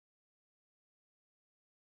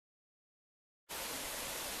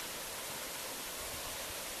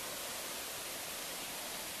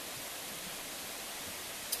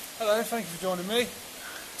Hello, thank you for joining me.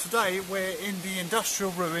 Today we're in the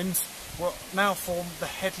industrial ruins what now form the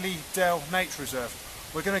Healey Dell Nature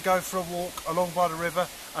Reserve. We're going to go for a walk along by the river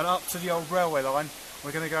and up to the old railway line.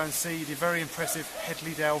 We're going to go and see the very impressive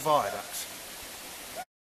Healey Dell Viaduct.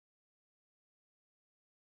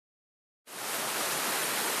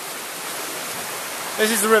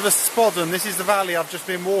 This is the River Spodden. This is the valley I've just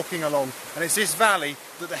been walking along, and it's this valley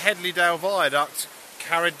that the Healey Dell Viaduct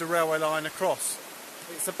carried the railway line across.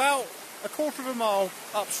 It's about a quarter of a mile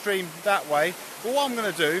upstream that way. But what I'm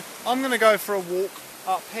going to do, I'm going to go for a walk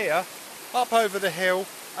up here, up over the hill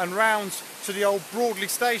and round to the old Broadmoor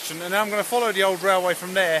Station, and then I'm going to follow the old railway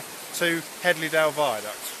from there to Healey Dell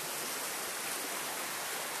Viaduct.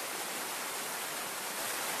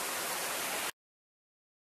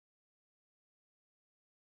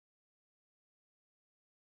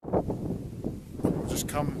 We'll just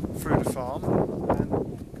come through the farm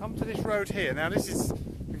and come to this road here. Now this is,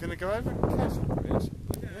 we're going to go over a cattle grid.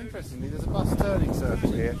 Interestingly, there's a bus turning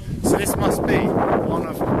circle here, so this must be one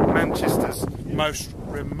of Manchester's most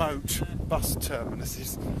remote bus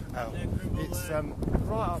terminuses. It's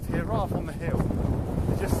right up here, right up on the hill.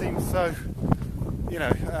 It just seems so, you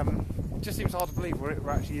know, it just seems hard to believe we're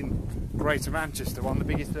actually in Greater Manchester, one of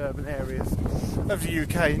the biggest urban areas of the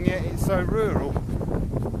UK, and yet it's so rural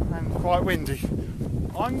and quite windy.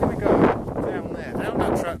 I'm going to go down there, down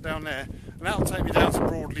that track down there, and that'll take me down to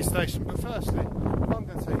Broadmoor Station. But firstly, I'm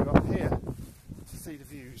going to take you up here to see the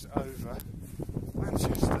views over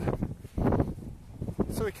Manchester.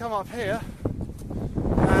 So we come up here,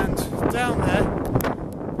 and down there,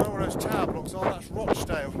 where those tower blocks are, that's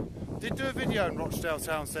Rochdale. Did do a video in Rochdale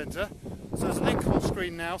Town Centre, so there's a link on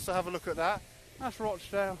screen now, so have a look at that. That's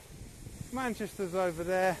Rochdale. Manchester's over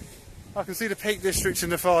there. I can see the Peak District in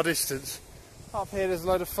the far distance. Up here there's a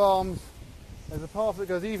load of farms. There's a path that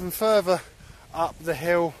goes even further up the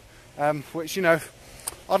hill, which, you know,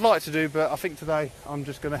 I'd like to do, but I think today I'm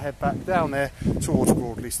just going to head back down there towards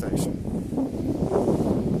Broadmoor Station.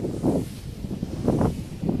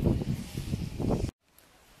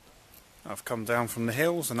 I've come down from the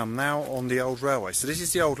hills and I'm now on the old railway. So this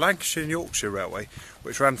is the old Lancashire and Yorkshire Railway,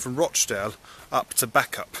 which ran from Rochdale up to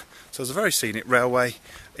Bacup. So it's a very scenic railway.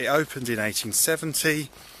 It opened in 1870.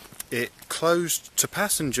 It closed to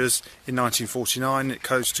passengers in 1949, it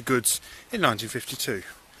closed to goods in 1952.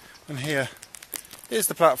 And here is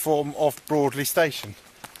the platform of Broadmoor Station.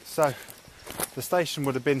 So the station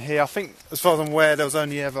would have been here. I think, as far as I'm aware, there was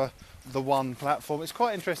only ever the one platform. It's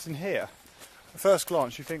quite interesting here. At first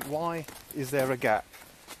glance you think, why is there a gap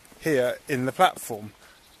here in the platform?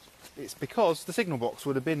 It's because the signal box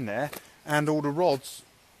would have been there and all the rods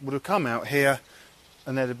would have come out here,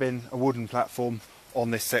 and there'd have been a wooden platform on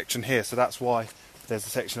this section here, so that's why there's a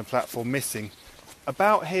section of platform missing.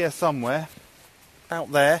 About here somewhere,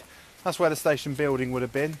 out there, that's where the station building would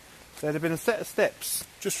have been. There'd have been a set of steps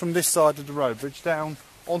just from this side of the road bridge down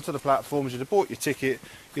onto the platforms. You'd have bought your ticket,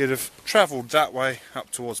 you'd have travelled that way up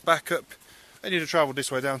towards Bacup, and you'd have travelled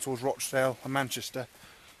this way down towards Rochdale and Manchester.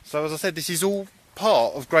 So as I said, this is all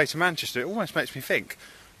part of Greater Manchester. It almost makes me think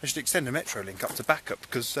they should extend a metro link up to Bacup,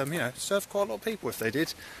 because you know, serve quite a lot of people if they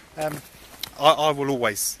did. I will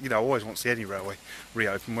always, you know, always want to see any railway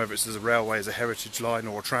reopen, whether it's as a railway, as a heritage line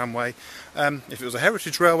or a tramway. If it was a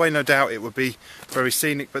heritage railway, no doubt it would be very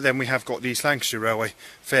scenic, but then we have got the East Lancashire Railway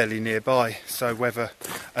fairly nearby, so whether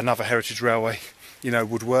another heritage railway, you know,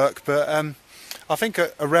 would work. But I think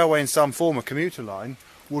a railway in some form, a commuter line,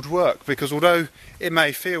 would work, because although it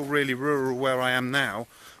may feel really rural where I am now,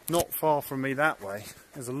 not far from me that way,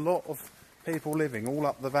 there's a lot of people living all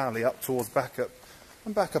up the valley, up towards Bacup.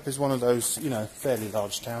 And Bacup is one of those, you know, fairly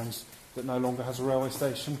large towns that no longer has a railway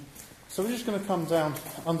station. So we're just going to come down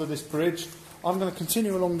under this bridge. I'm going to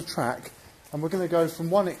continue along the track, and we're going to go from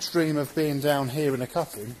one extreme of being down here in a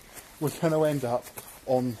cutting, we're going to end up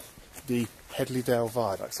on the Healey Dell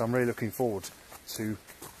Viaduct. So I'm really looking forward to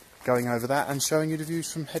going over that and showing you the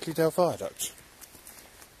views from Healey Dell Viaduct.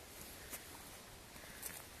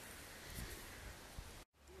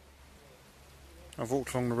 I've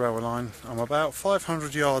walked along the railway line. I'm about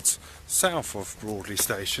 500 yards south of Broadmoor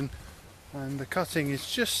Station, and the cutting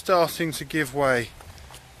is just starting to give way,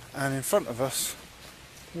 and in front of us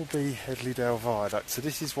will be Healey Dell Viaduct. So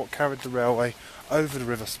this is what carried the railway over the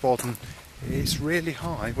River Spodden. It's really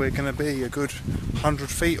high. We're going to be a good 100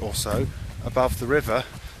 feet or so above the river,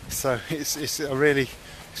 so it's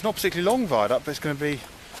not particularly long viaduct, but it's going to be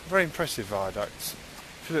a very impressive viaduct.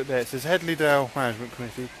 If you look there, it says Healey Dell Management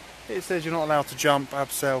Committee. It says you're not allowed to jump,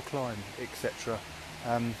 abseil, climb, etc.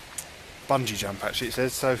 Bungee jump, actually, it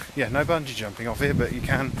says. So yeah, no bungee jumping off here, but you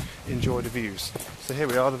can enjoy the views. So here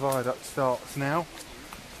we are, the viaduct starts now.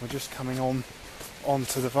 we're just coming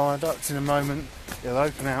onto the viaduct. In a moment it'll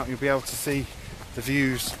open out and you'll be able to see the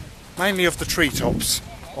views, mainly of the treetops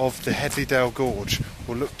of the Healey Dell Gorge.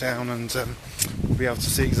 We'll look down and we'll be able to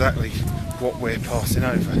see exactly what we're passing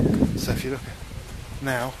over. So if you look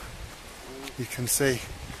now, you can see,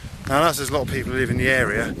 now as there's a lot of people who live in the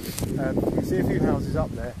area, you can see a few houses up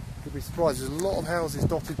there. You'll be surprised, there's a lot of houses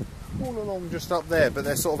dotted all along just up there, but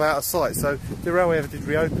they're sort of out of sight. So if the railway ever did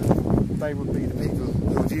reopen, they would be the people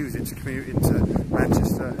who would use it to commute into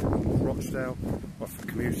Manchester, Rochdale, well, for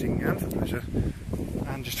commuting and for pleasure,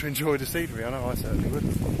 and just to enjoy the scenery. I know I certainly would.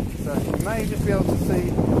 So you may just be able to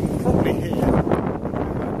see, probably here,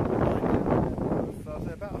 so I'd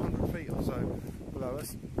say about 100 feet or so below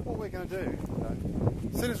us. What we're going to do,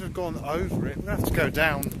 as soon as we've gone over it, we're going to have to go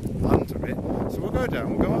down under it. So we'll go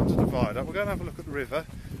down, we'll go up to the viaduct, we'll go and have a look at the river,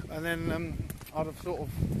 and then I'd have sort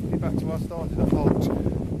of be back to where I started at Holt,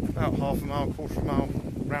 about half a mile, quarter of a mile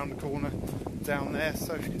round the corner down there.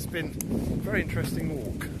 So it's been a very interesting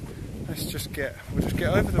walk. We'll just get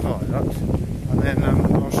over the viaduct, and then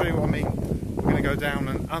I'll show you what I mean. We're going to go down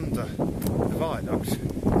and under the viaduct. So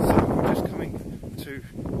we're just coming to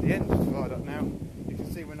the end of the viaduct now. You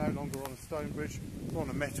can see we're no longer on a stone bridge, we're on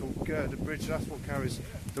a metal girder bridge. That's what carries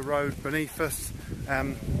the road beneath us.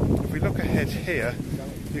 If we look ahead here,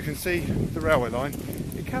 you can see the railway line.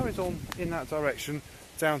 It carries on in that direction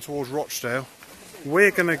down towards Rochdale.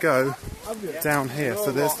 We're going to go down here.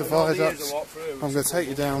 So there's the viaduct. I'm going to take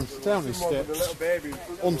you down these steps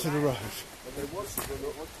onto the road.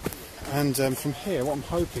 And from here, what I'm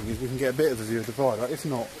hoping is we can get a bit of a view of the viaduct. If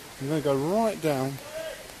not, I'm going to go right down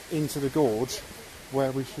into the gorge,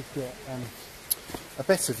 where we should get a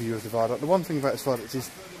better view of the viaduct. The one thing about this viaduct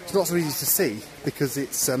is it's not so easy to see because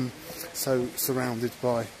it's so surrounded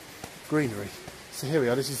by greenery. So here we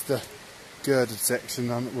are, this is the girded section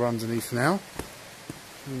that we're underneath now.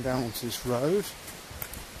 Coming down onto this road,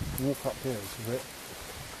 walk up here a little bit,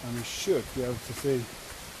 and we should be able to see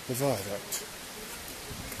the viaduct.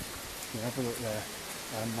 Yeah, have a look there.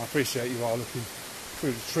 I appreciate you are looking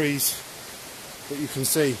through the trees, but you can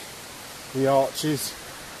see the arches,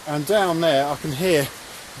 and down there I can hear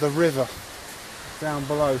the river down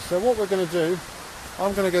below. So what we're going to do,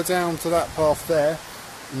 I'm going to go down to that path there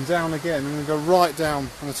and down again. I'm going to go right down.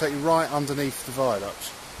 I'm going to take you right underneath the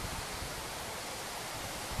viaduct.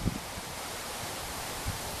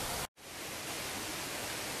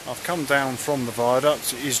 I've come down from the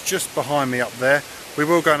viaduct. It is just behind me up there. We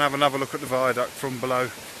will go and have another look at the viaduct from below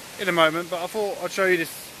in a moment, but I thought I'd show you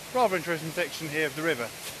this rather interesting section here of the river.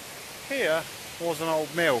 Here was an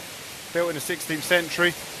old mill built in the 16th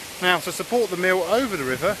century. Now, to support the mill over the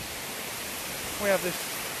river, we have this,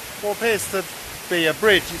 what appears to be a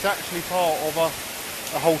bridge. It's actually part of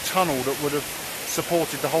a whole tunnel that would have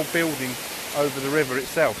supported the whole building over the river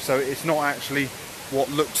itself. So it's not actually what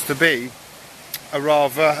looks to be a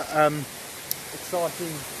rather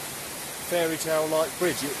exciting fairy tale like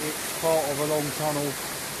bridge. It's part of a long tunnel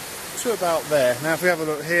to about there. Now if we have a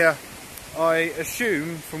look here, I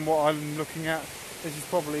assume from what I'm looking at, this is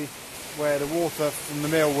probably where the water from the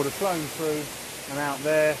mill would have flown through and out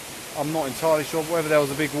there. I'm not entirely sure whether there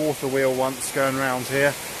was a big water wheel once going around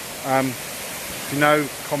here. If you know,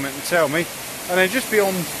 comment and tell me. And then just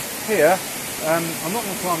beyond here, I'm not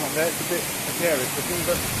going to climb up there, it's a bit precarious looking,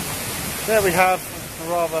 but there we have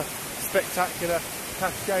a rather spectacular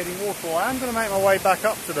cascading waterfall. I am going to make my way back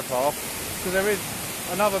up to the path because there is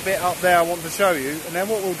another bit up there I want to show you, and then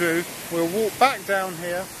what we'll do, we'll walk back down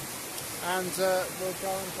here and we'll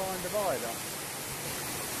go and find the viaduct.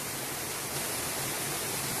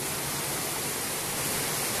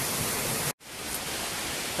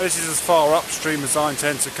 This is as far upstream as I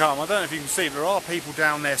intend to come. I don't know if you can see, there are people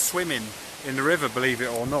down there swimming in the river, believe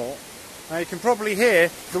it or not. Now you can probably hear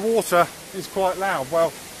the water is quite loud.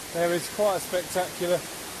 Well, there is quite a spectacular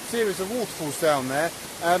series of waterfalls down there.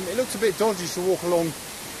 It looks a bit dodgy to walk along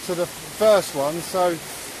to the first one, so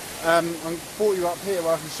I brought you up here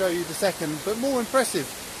where I can show you the second, but more impressive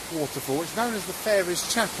waterfall. It's known as the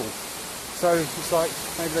Fairies Chapel. So it's like,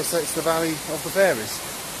 maybe they say it's the Valley of the Fairies.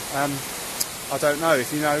 I don't know.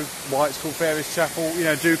 If you know why it's called Fairies Chapel, you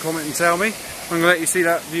know, do comment and tell me. I'm going to let you see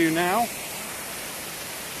that view now.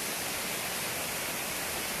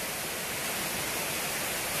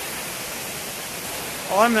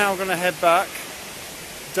 I'm now going to head back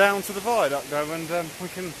down to the viaduct though, and we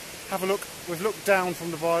can have a look. We've looked down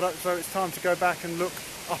from the viaduct, so it's time to go back and look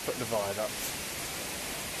up at the viaduct.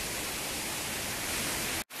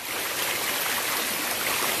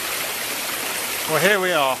 Well, here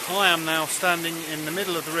we are. I am now standing in the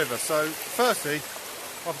middle of the river. So firstly,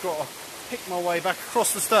 I've got to pick my way back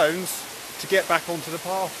across the stones to get back onto the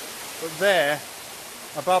path. But there,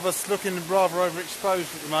 above us, looking rather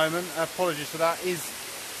overexposed at the moment, apologies for that, is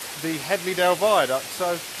the Healey Dell Viaduct.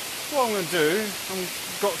 So what I'm going to do,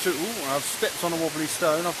 I've stepped on a wobbly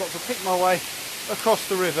stone, I've got to pick my way across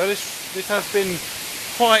the river. This has been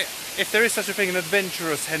quite, if there is such a thing, an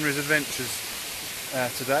adventurous Henry's Adventures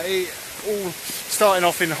today. All starting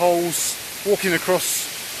off in holes, walking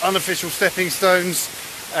across unofficial stepping stones,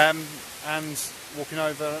 and walking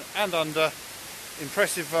over and under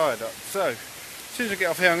impressive viaduct. So as soon as I get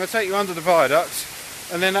off here, I'm going to take you under the viaduct,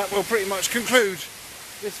 and then that will pretty much conclude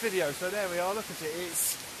this video. So there we are, look at it,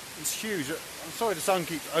 it's huge. I'm sorry the sun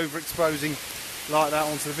keeps overexposing like that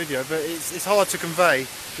onto the video, but it's hard to convey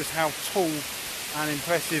just how tall and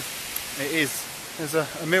impressive it is. There's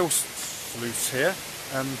a mill sluice here,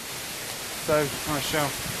 so I shall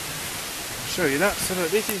show you that. So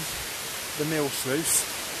look, this is the mill sluice.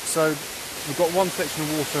 So we've got one section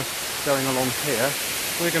of water going along here.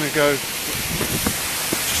 We're going to go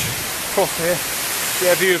across here,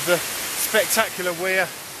 get a view of the spectacular weir,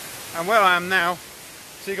 and where I am now.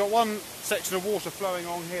 So you've got one section of water flowing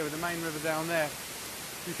on here with the main river down there.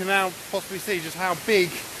 You can now possibly see just how big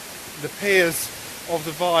the piers of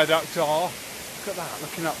the viaduct are. Look at that,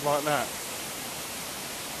 looking up like that.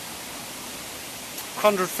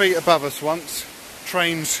 100 feet above us once,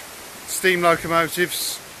 trains, steam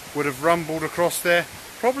locomotives would have rumbled across there.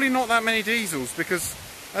 Probably not that many diesels, because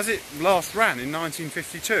as it last ran in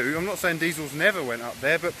 1952, I'm not saying diesels never went up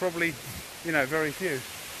there, but probably, you know, very few.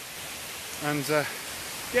 And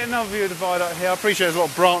get another view of the viaduct here. I appreciate there's a lot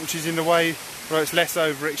of branches in the way where it's less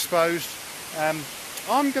overexposed.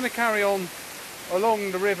 I'm going to carry on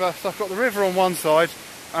along the river. So I've got the river on one side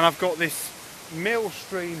and I've got this mill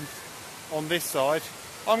stream on this side.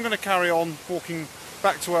 I'm going to carry on walking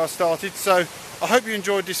back to where I started. So I hope you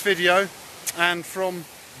enjoyed this video, and from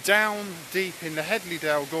down deep in the Healey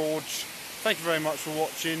Dell Gorge, thank you very much for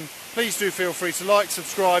watching. Please do feel free to like,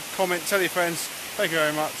 subscribe, comment, tell your friends. Thank you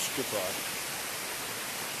very much. Goodbye.